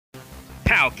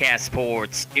Powcast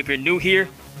Sports. If you're new here,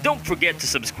 don't forget to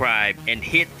subscribe and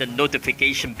hit the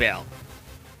notification bell.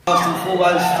 First and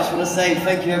foremost, just want to say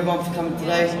thank you everyone for coming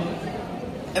today.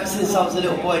 Ever since I was a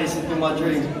little boy, this has been my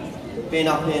dream. Being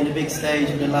up here in the big stage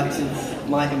with the likes of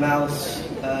Mighty Mouse,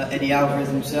 Eddie Alvarez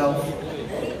himself.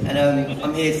 And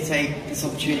I'm here to take this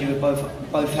opportunity with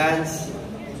both hands.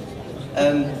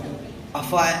 I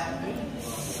fight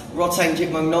Rodtang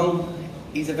Jitmuangnon.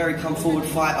 He's a very come-forward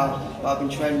fighter, but I've been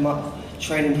training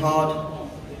hard.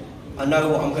 I know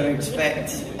what I'm going to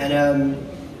expect, and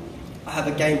I have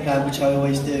a game plan, which I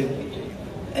always do.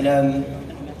 And on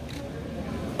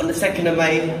the 2nd of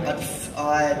May,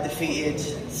 I defeated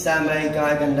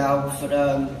Dstry.Mnl for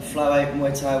the flyweight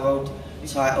Muay Thai world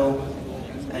title,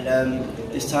 and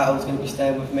this title is going to be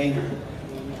staying with me.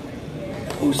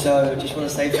 Also, just want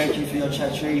to say thank you for your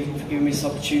chattery, for giving me this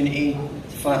opportunity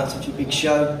to fight on such a big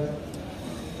show.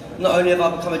 Not only have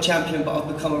I become a champion, but I've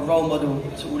become a role model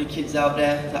to all the kids out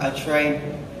there that I train,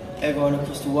 everyone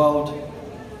across the world.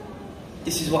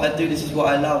 This is what I do, this is what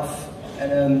I love,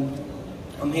 and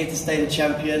I'm here to stay the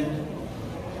champion.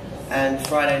 And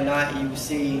Friday night you will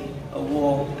see a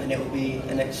war, and it will be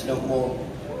an excellent war.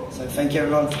 So thank you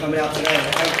everyone for coming out today.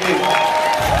 Thank you.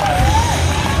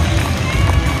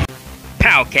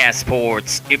 Powcast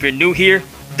Sports. If you're new here,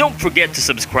 don't forget to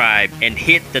subscribe and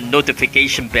hit the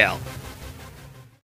notification bell.